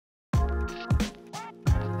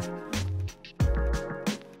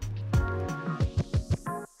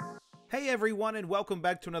Hey everyone, and welcome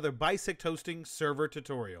back to another BisectHosting server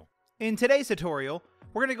tutorial. In today's tutorial,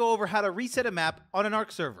 we're going to go over how to reset a map on an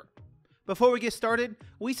Ark server. Before we get started,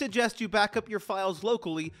 we suggest you back up your files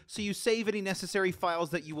locally so you save any necessary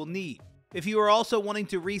files that you will need. If you are also wanting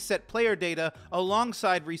to reset player data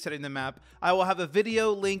alongside resetting the map, I will have a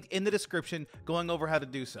video linked in the description going over how to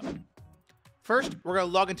do so. First, we're going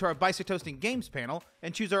to log into our BisectHosting Games panel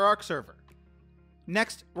and choose our Ark server.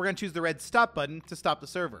 Next, we're going to choose the red stop button to stop the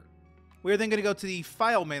server. We are then going to go to the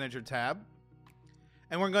File Manager tab,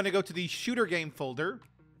 and we're going to go to the Shooter Game folder,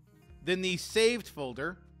 then the Saved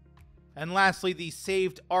folder, and lastly the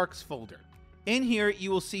Saved Arks folder. In here,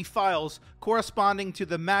 you will see files corresponding to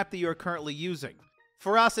the map that you are currently using.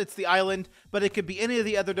 For us, it's the island, but it could be any of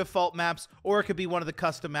the other default maps, or it could be one of the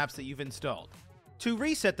custom maps that you've installed. To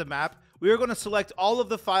reset the map, we are going to select all of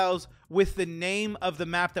the files with the name of the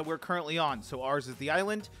map that we're currently on. So ours is the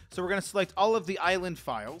island, so we're going to select all of the island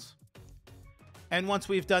files. And once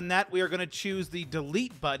we've done that, we are going to choose the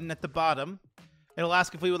delete button at the bottom. It'll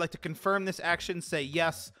ask if we would like to confirm this action, say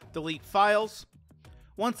yes, delete files.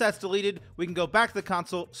 Once that's deleted, we can go back to the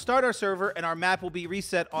console, start our server, and our map will be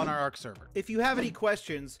reset on our Ark server. If you have any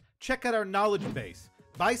questions, check out our knowledge base,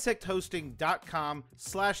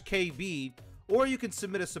 bisecthosting.com/KB, or you can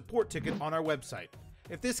submit a support ticket on our website.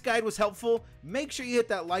 If this guide was helpful, make sure you hit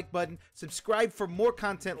that like button, subscribe for more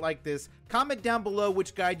content like this, comment down below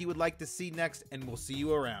which guide you would like to see next, and we'll see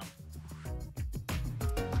you around.